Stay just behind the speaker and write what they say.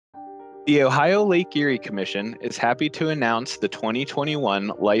The Ohio Lake Erie Commission is happy to announce the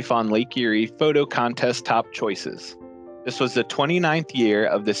 2021 Life on Lake Erie Photo Contest top choices. This was the 29th year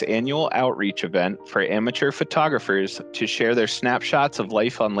of this annual outreach event for amateur photographers to share their snapshots of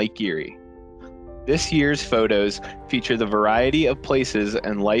life on Lake Erie. This year's photos feature the variety of places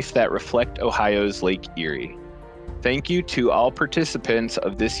and life that reflect Ohio's Lake Erie. Thank you to all participants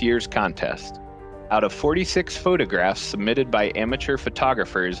of this year's contest. Out of 46 photographs submitted by amateur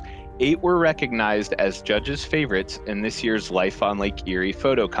photographers, 8 were recognized as judges' favorites in this year's Life on Lake Erie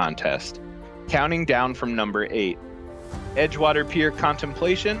Photo Contest. Counting down from number 8, Edgewater Pier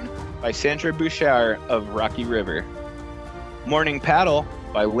Contemplation by Sandra Bouchard of Rocky River. Morning Paddle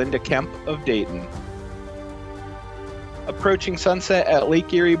by Linda Kemp of Dayton. Approaching Sunset at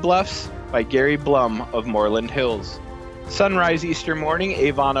Lake Erie Bluffs by Gary Blum of Moreland Hills. Sunrise Easter Morning,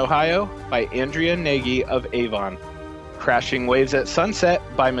 Avon, Ohio by Andrea Nagy of Avon. Crashing Waves at Sunset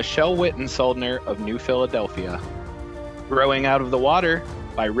by Michelle Wittensoldner of New Philadelphia. Growing Out of the Water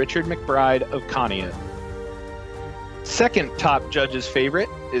by Richard McBride of Conneaut. Second top judge's favorite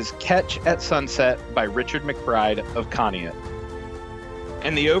is Catch at Sunset by Richard McBride of Conneaut.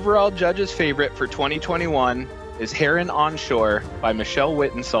 And the overall judge's favorite for 2021 is Heron Onshore by Michelle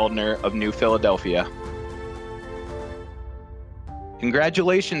Wittensoldner of New Philadelphia.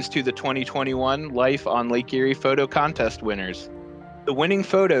 Congratulations to the 2021 Life on Lake Erie Photo Contest winners. The winning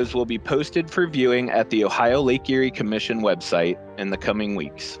photos will be posted for viewing at the Ohio Lake Erie Commission website in the coming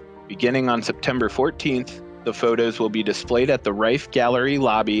weeks. Beginning on September 14th, the photos will be displayed at the Rife Gallery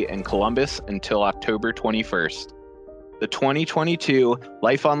lobby in Columbus until October 21st. The 2022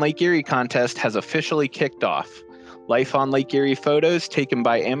 Life on Lake Erie contest has officially kicked off. Life on Lake Erie photos taken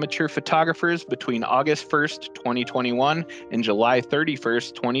by amateur photographers between August 1st, 2021 and July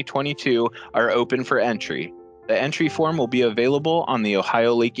 31st, 2022 are open for entry. The entry form will be available on the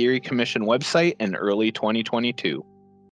Ohio Lake Erie Commission website in early 2022.